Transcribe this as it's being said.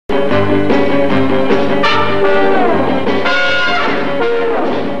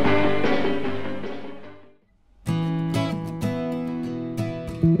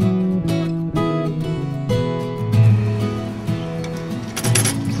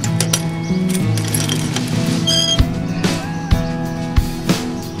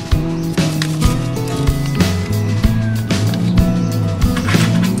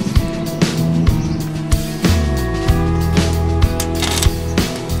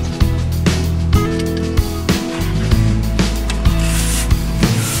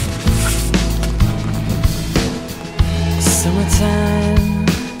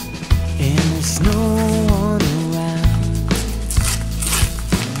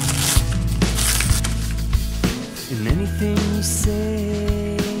Anything you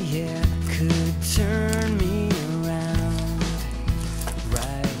say, yeah, could turn me around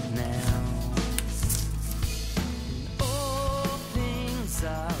right now. And all things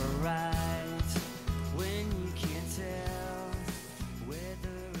are right when you can't tell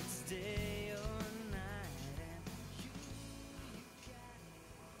whether it's day or night. And you got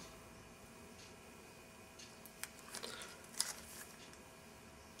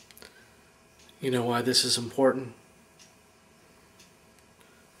You know why this is important?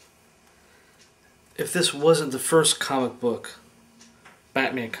 If this wasn't the first comic book,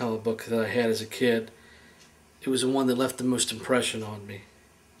 Batman comic book that I had as a kid, it was the one that left the most impression on me.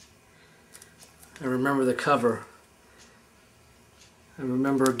 I remember the cover. I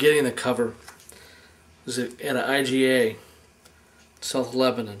remember getting the cover. It was at an IGA, South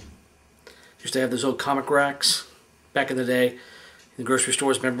Lebanon. Used to have those old comic racks back in the day in grocery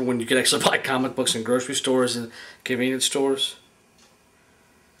stores. Remember when you could actually buy comic books in grocery stores and convenience stores?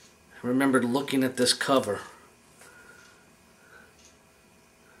 I remember looking at this cover.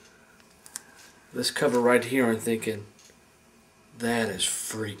 This cover right here and thinking, that is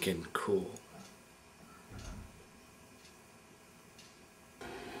freaking cool.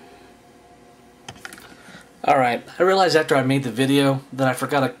 Alright, I realized after I made the video that I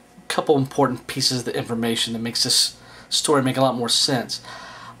forgot a couple important pieces of the information that makes this story make a lot more sense.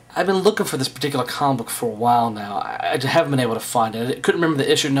 I've been looking for this particular comic book for a while now. I just haven't been able to find it. I couldn't remember the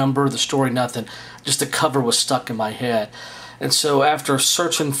issue number, the story, nothing. Just the cover was stuck in my head. And so after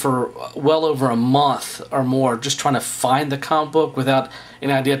searching for well over a month or more, just trying to find the comic book without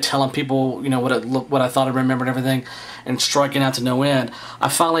any idea, telling people, you know, what I thought I remembered and everything, and striking out to no end, I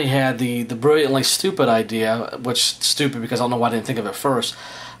finally had the brilliantly stupid idea, which stupid because I don't know why I didn't think of it first.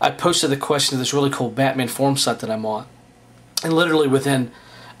 I posted the question to this really cool Batman forum site that I'm on, and literally within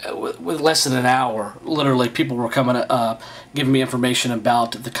with less than an hour, literally people were coming giving me information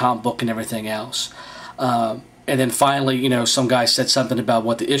about the comic book and everything else. And then finally, you know, some guy said something about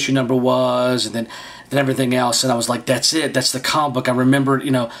what the issue number was, and then everything else, and I was like, that's it, that's the comic book. I remembered,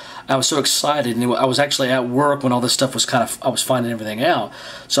 you know, I was so excited, and I was actually at work when all this stuff was I was finding everything out,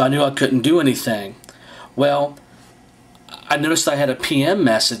 so I knew I couldn't do anything. Well, I noticed I had a PM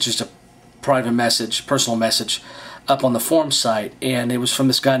message, just a private message, personal message, up on the forum site, and it was from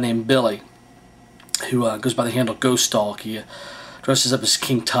this guy named Billy, who goes by the handle Ghost Dog. He dresses up as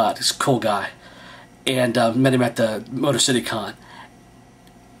King Tut. He's a cool guy, and met him at the Motor City Con,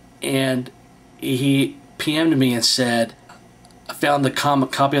 and he PM'd me and said, I found the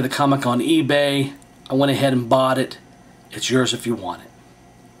copy of the comic on eBay. I went ahead and bought it. It's yours if you want it.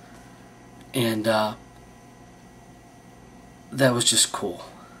 And that was just cool,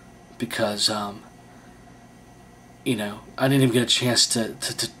 because you know, I didn't even get a chance to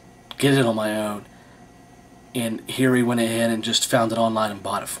get it on my own, and here he went ahead and just found it online and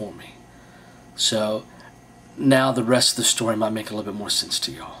bought it for me. So now the rest of the story might make a little bit more sense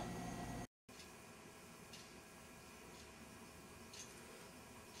to y'all.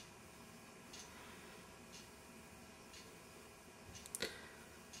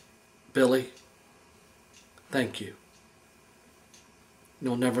 Billy, thank you.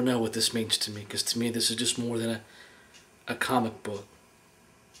 You'll never know what this means to me, because to me this is just more than a comic book.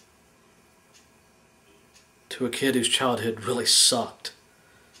 To a kid whose childhood really sucked.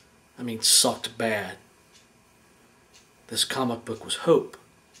 I mean, sucked bad. This comic book was hope.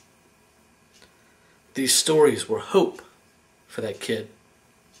 These stories were hope for that kid.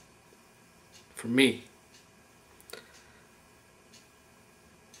 For me.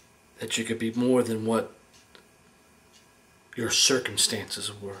 That you could be more than what your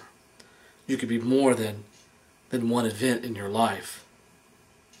circumstances were. You could be more than one event in your life.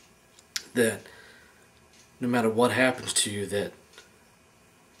 That no matter what happens to you, that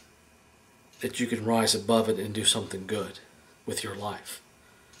you can rise above it and do something good with your life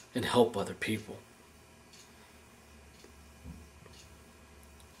and help other people.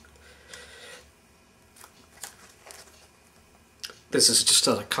 This is just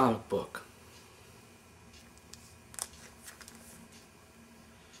not a comic book.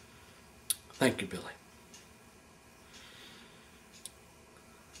 Thank you, Billy.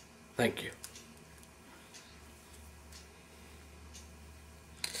 Thank you.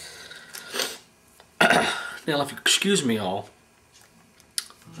 Now, if you excuse me all,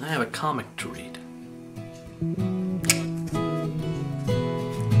 I have a comic to read.